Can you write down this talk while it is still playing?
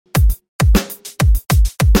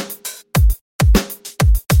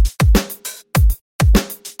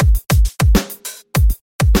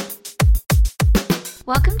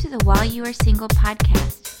the While You Are Single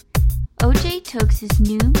podcast. O.J. Tokes'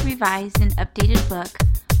 new, revised, and updated book,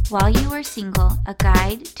 While You Are Single, A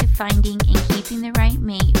Guide to Finding and Keeping the Right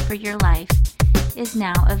Mate for Your Life, is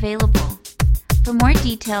now available. For more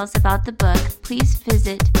details about the book, please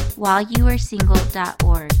visit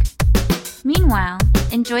whileyouaresingle.org. Meanwhile,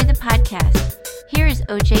 enjoy the podcast. Here is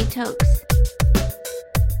O.J. Tokes.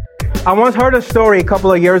 I once heard a story a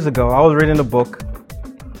couple of years ago. I was reading a book,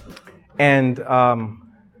 and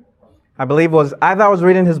I believe it was either I was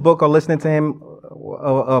reading his book or listening to him,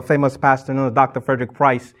 a famous pastor known as Dr. Frederick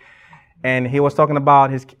Price, and he was talking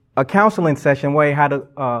about a counseling session where he had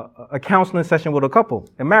a counseling session with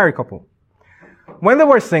a married couple. When they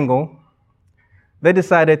were single, they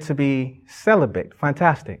decided to be celibate.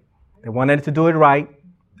 Fantastic. They wanted to do it right.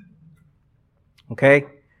 Okay?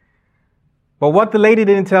 But what the lady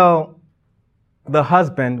didn't tell the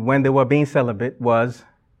husband when they were being celibate was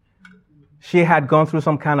she had gone through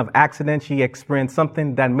some kind of accident. She experienced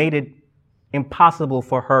something that made it impossible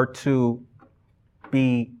for her to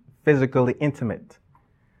be physically intimate.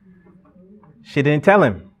 She didn't tell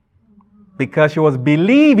him because she was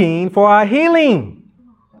believing for a healing.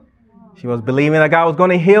 She was believing that God was going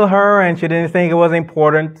to heal her, and she didn't think it was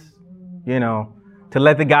important, to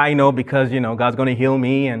let the guy know because, God's going to heal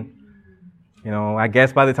me, and, I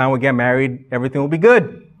guess by the time we get married, everything will be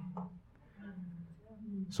good.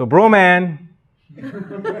 So, bro man,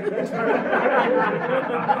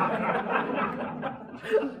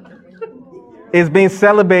 is being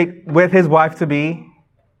celibate with his wife-to-be.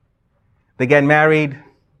 They get married,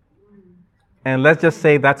 and let's just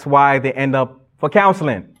say that's why they end up for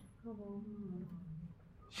counseling.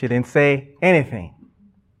 She didn't say anything.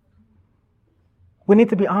 We need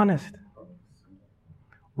to be honest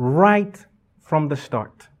right from the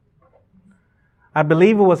start. I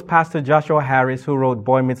believe it was Pastor Joshua Harris who wrote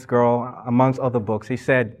Boy Meets Girl, amongst other books. He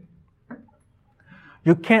said,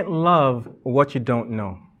 you can't love what you don't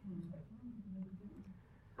know.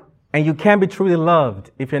 And you can't be truly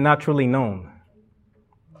loved if you're not truly known.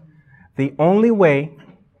 The only way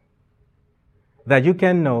that you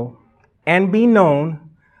can know and be known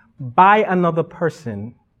by another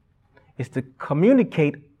person is to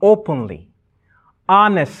communicate openly,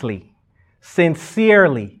 honestly,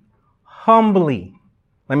 sincerely, humbly.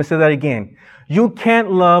 Let me say that again. You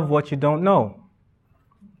can't love what you don't know.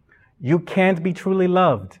 You can't be truly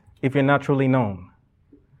loved if you're not truly known.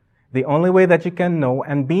 The only way that you can know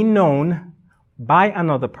and be known by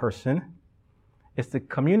another person is to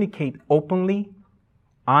communicate openly,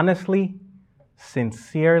 honestly,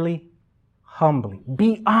 sincerely, humbly.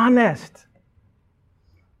 Be honest.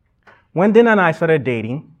 When Dana and I started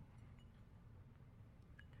dating,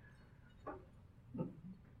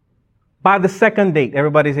 by the second date,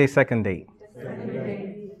 everybody say second date. Second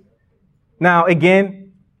date. Now,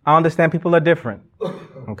 again, I understand people are different,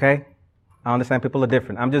 okay? I understand people are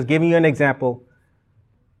different. I'm just giving you an example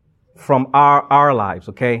from our lives,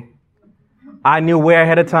 okay? I knew way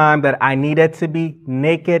ahead of time that I needed to be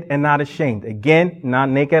naked and not ashamed. Again, not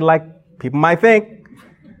naked like people might think.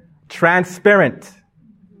 Transparent.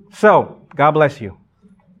 So, God bless you.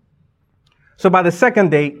 So by the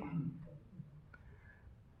second date,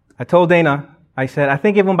 I told Dana, I said, I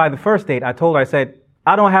think even by the first date, I told her, I said,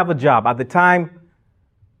 I don't have a job. At the time,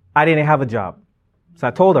 I didn't have a job. So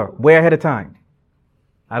I told her way ahead of time,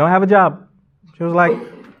 I don't have a job. She was like,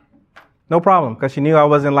 no problem, because she knew I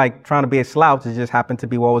wasn't like trying to be a slouch. It just happened to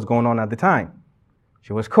be what was going on at the time.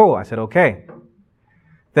 She was cool. I said, okay.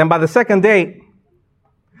 Then by the second date,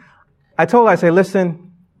 I told her, I said,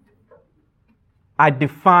 listen, I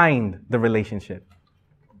defined the relationship.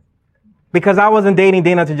 Because I wasn't dating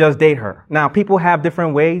Dana to just date her. Now, people have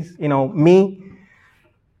different ways. Me,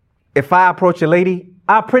 if I approach a lady,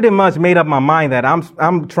 I pretty much made up my mind that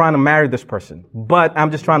I'm trying to marry this person. But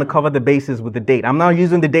I'm just trying to cover the bases with the date. I'm not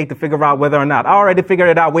using the date to figure out whether or not. I already figured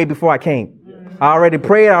it out way before I came. I already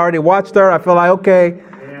prayed. I already watched her. I feel like, okay,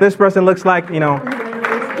 this person looks like,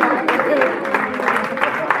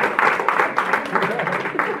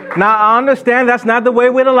 Now, I understand that's not the way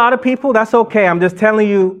with a lot of people. That's okay. I'm just telling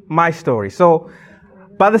you my story. So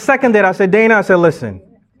by the second date, I said, Dana, I said, listen,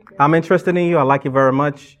 I'm interested in you. I like you very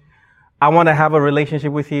much. I want to have a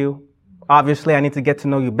relationship with you. Obviously, I need to get to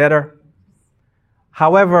know you better.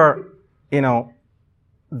 However,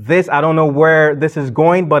 this, I don't know where this is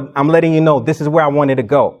going, but I'm letting you know this is where I wanted to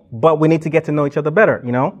go. But we need to get to know each other better,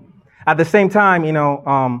 At the same time,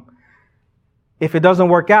 if it doesn't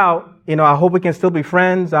work out, I hope we can still be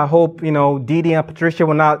friends. I hope, Dee Dee and Patricia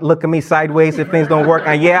will not look at me sideways if things don't work.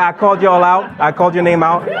 And yeah, I called you all out. I called your name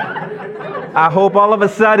out. I hope all of a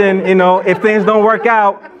sudden, if things don't work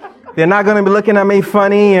out, They're not going to be looking at me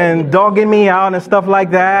funny and dogging me out and stuff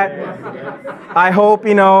like that. I hope,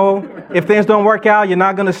 if things don't work out, you're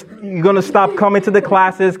going to stop coming to the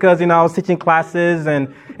classes because, I was teaching classes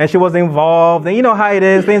and she was involved. And you know how it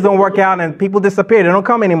is. Things don't work out and people disappear. They don't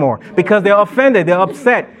come anymore because they're offended. They're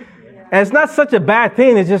upset. And it's not such a bad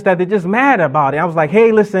thing. It's just that they're just mad about it. I was like,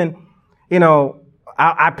 hey, listen,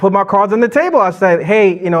 I put my cards on the table. I said,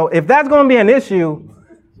 hey, if that's going to be an issue,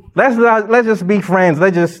 let's just be friends.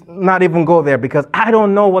 Let's just not even go there because I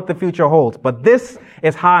don't know what the future holds. But this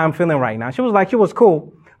is how I'm feeling right now. She was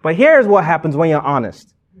cool. But here's what happens when you're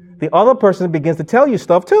honest. The other person begins to tell you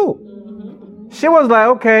stuff too. She was like,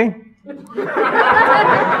 okay.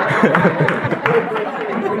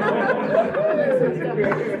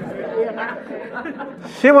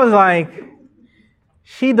 She was like,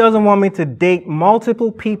 she doesn't want me to date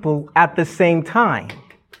multiple people at the same time.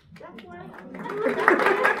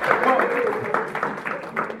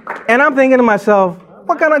 And I'm thinking to myself,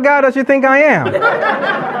 what kind of guy does she think I am?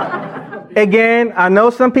 Again, I know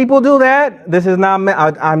some people do that. This is not,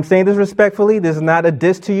 I'm saying this respectfully. This is not a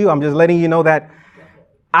diss to you. I'm just letting you know that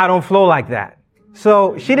I don't flow like that.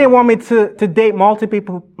 So she didn't want me to date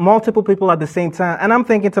multiple people at the same time. And I'm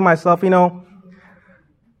thinking to myself,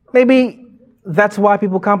 maybe that's why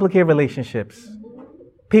people complicate relationships.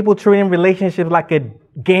 People treating relationships like a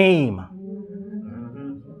game.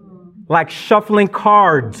 Like shuffling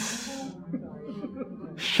cards.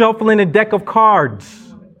 Shuffling a deck of cards.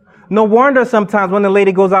 No wonder sometimes when the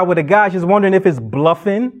lady goes out with a guy, she's wondering if it's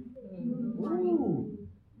bluffing.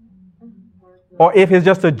 Or if he's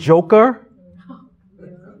just a joker.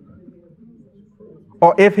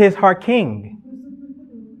 Or if he's her king.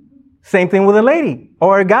 Same thing with a lady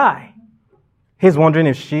or a guy. He's wondering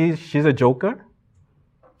if she's a joker.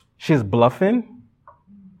 She's bluffing.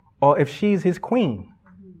 Or if she's his queen.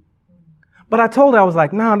 But I told her, I was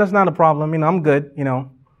like, no, that's not a problem. I'm good,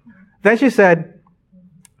 Then she said,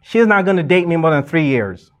 she's not going to date me more than 3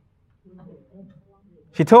 years.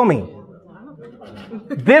 She told me.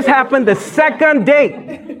 This happened the second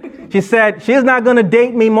date. She said, she's not going to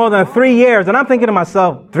date me more than 3 years. And I'm thinking to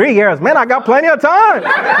myself, 3 years? Man, I got plenty of time.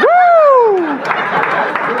 Woo!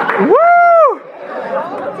 Woo!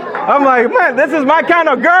 I'm like, man, this is my kind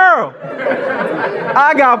of girl.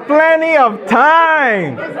 I got plenty of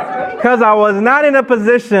time because I was not in a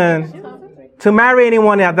position to marry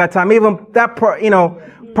anyone at that time. Even that,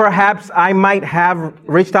 perhaps I might have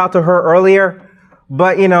reached out to her earlier,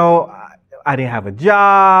 but, I didn't have a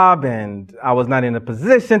job and I was not in a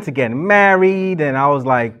position to get married. And I was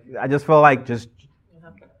like, I just felt like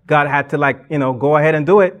God had to go ahead and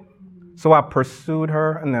do it. So I pursued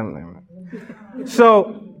her and then,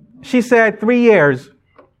 so she said 3 years.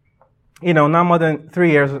 Not more than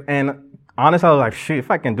 3 years. And honestly, I was like, shoot,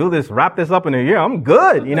 if I can do this, wrap this up in a year, I'm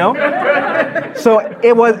good, So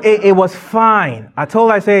it was fine. I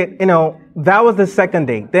told her, I said, that was the second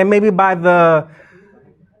date. Then maybe by the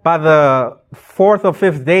fourth or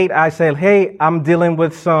fifth date, I said, hey, I'm dealing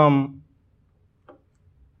with some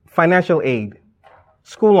financial aid,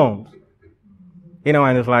 school loans.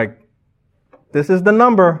 And it's like, this is the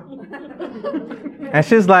number. And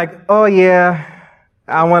she's like, oh yeah.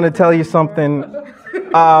 I want to tell you something.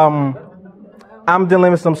 I'm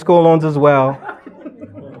dealing with some school loans as well.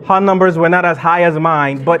 Her numbers were not as high as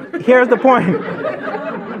mine, but here's the point.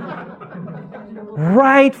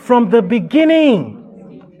 Right from the beginning,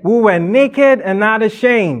 we were naked and not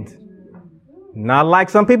ashamed. Not like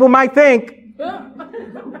some people might think.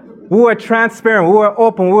 We were transparent, we were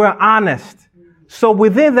open, we were honest. So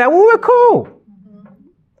within that, we were cool.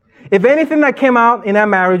 If anything that came out in that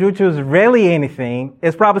marriage, which was rarely anything,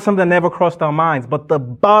 it's probably something that never crossed our minds. But the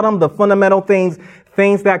fundamental things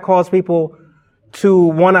that cause people to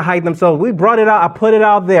want to hide themselves, we brought it out. I put it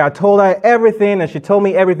out there. I told her everything, and she told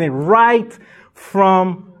me everything right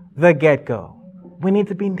from the get-go. We need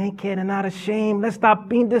to be naked and not ashamed. Let's stop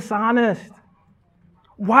being dishonest.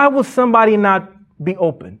 Why would somebody not be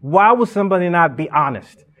open? Why would somebody not be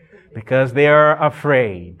honest? Because they're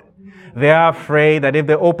afraid. They're afraid that if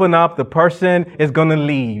they open up, the person is going to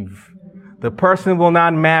leave. The person will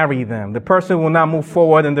not marry them. The person will not move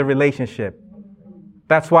forward in the relationship.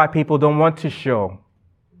 That's why people don't want to show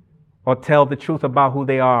or tell the truth about who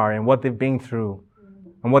they are and what they've been through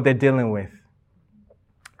and what they're dealing with.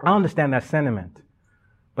 I understand that sentiment.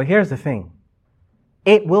 But here's the thing.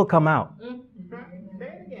 It will come out.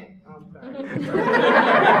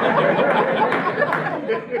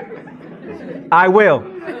 I will.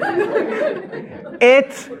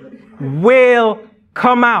 It will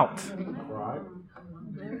come out.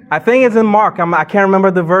 I think it's in Mark. I can't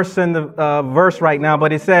remember the verse in the verse right now,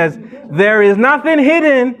 but it says, there is nothing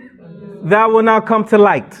hidden that will not come to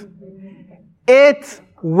light. It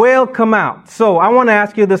will come out. So I want to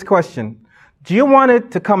ask you this question. Do you want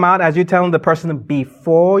it to come out as you're telling the person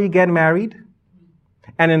before you get married?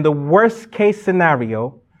 And in the worst case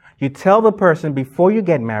scenario, you tell the person before you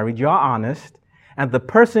get married, you're honest, and the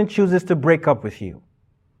person chooses to break up with you.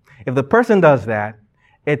 If the person does that,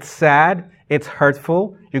 it's sad, it's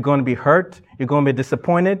hurtful, you're going to be hurt, you're going to be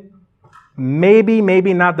disappointed.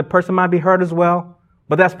 Maybe not, the person might be hurt as well,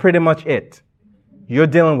 but that's pretty much it. You're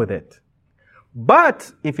dealing with it.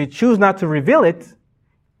 But if you choose not to reveal it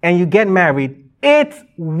and you get married, it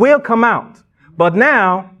will come out. But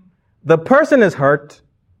now the person is hurt.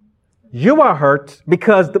 You are hurt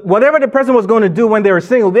because whatever the person was going to do when they were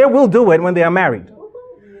single, they will do it when they are married.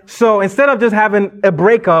 So instead of just having a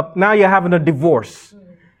breakup, now you're having a divorce.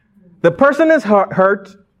 The person is hurt.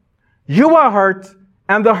 You are hurt.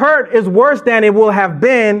 And the hurt is worse than it will have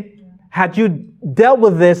been had you dealt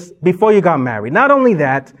with this before you got married. Not only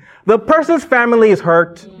that, the person's family is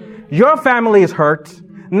hurt. Your family is hurt.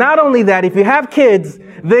 Not only that, if you have kids,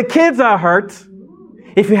 the kids are hurt.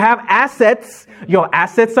 If you have assets, your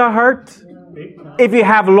assets are hurt. If you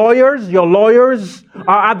have lawyers, your lawyers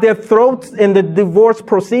are at their throats in the divorce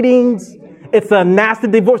proceedings. It's a nasty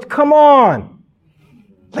divorce. Come on.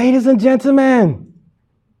 Ladies and gentlemen,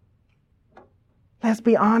 let's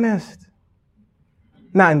be honest.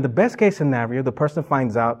 Now, in the best case scenario, the person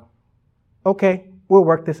finds out, okay, we'll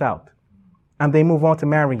work this out. And they move on to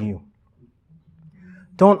marry you.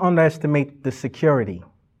 Don't underestimate the security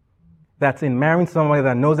that's in marrying somebody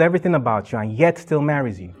that knows everything about you and yet still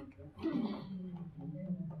marries you.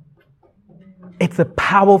 It's a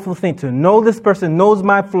powerful thing to know this person knows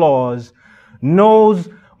my flaws, knows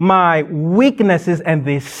my weaknesses, and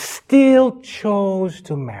they still chose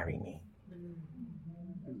to marry me.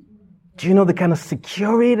 Do you know the kind of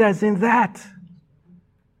security that's in that?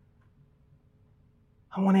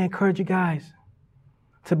 I want to encourage you guys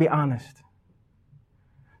to be honest.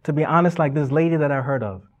 To be honest like this lady that I heard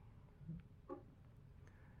of.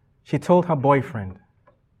 She told her boyfriend,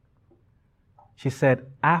 she said,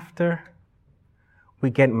 after we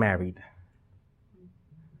get married,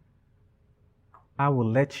 I will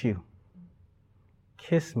let you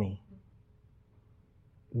kiss me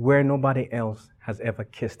where nobody else has ever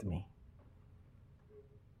kissed me.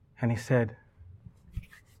 And he said,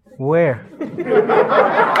 where?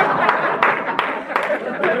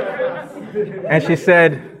 And she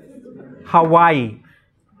said, Hawaii.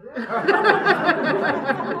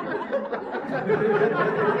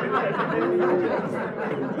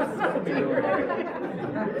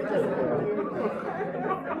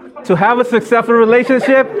 To have a successful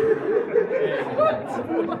relationship,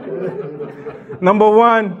 number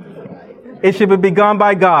one, it should be begun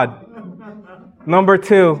by God. Number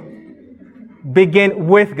two, begin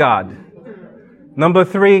with God. Number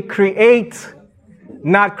three, create,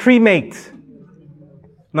 not cremate.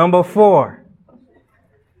 Number four,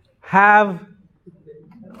 have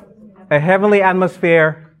a heavenly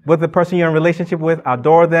atmosphere with the person you're in relationship with.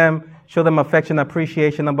 Adore them, show them affection,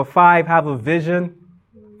 appreciation. Number five, have a vision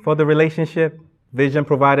for the relationship. Vision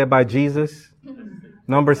provided by Jesus.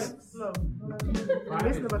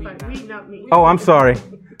 Oh, I'm sorry.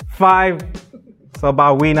 5, so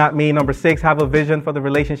about we, not me. Number 6, have a vision for the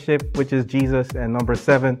relationship, which is Jesus. And number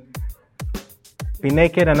 7, be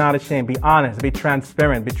naked and not ashamed. Be honest, be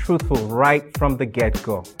transparent, be truthful right from the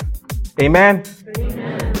get-go. Amen?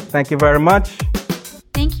 Amen. Thank you very much.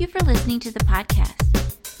 Thank you for listening to the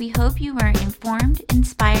podcast. We hope you were informed,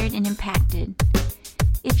 inspired, and impacted.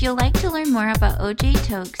 If you'd like to learn more about O.J.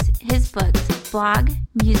 Tokes, his books, blog,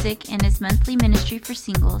 music, and his monthly ministry for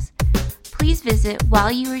singles, please visit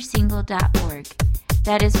whileyouaresingle.org.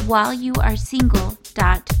 That is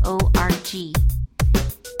whileyouaresingle.org.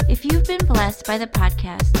 If you've been blessed by the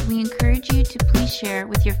podcast, we encourage you to please share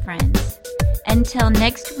with your friends. Until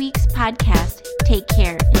next week's podcast, take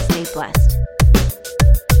care and stay blessed.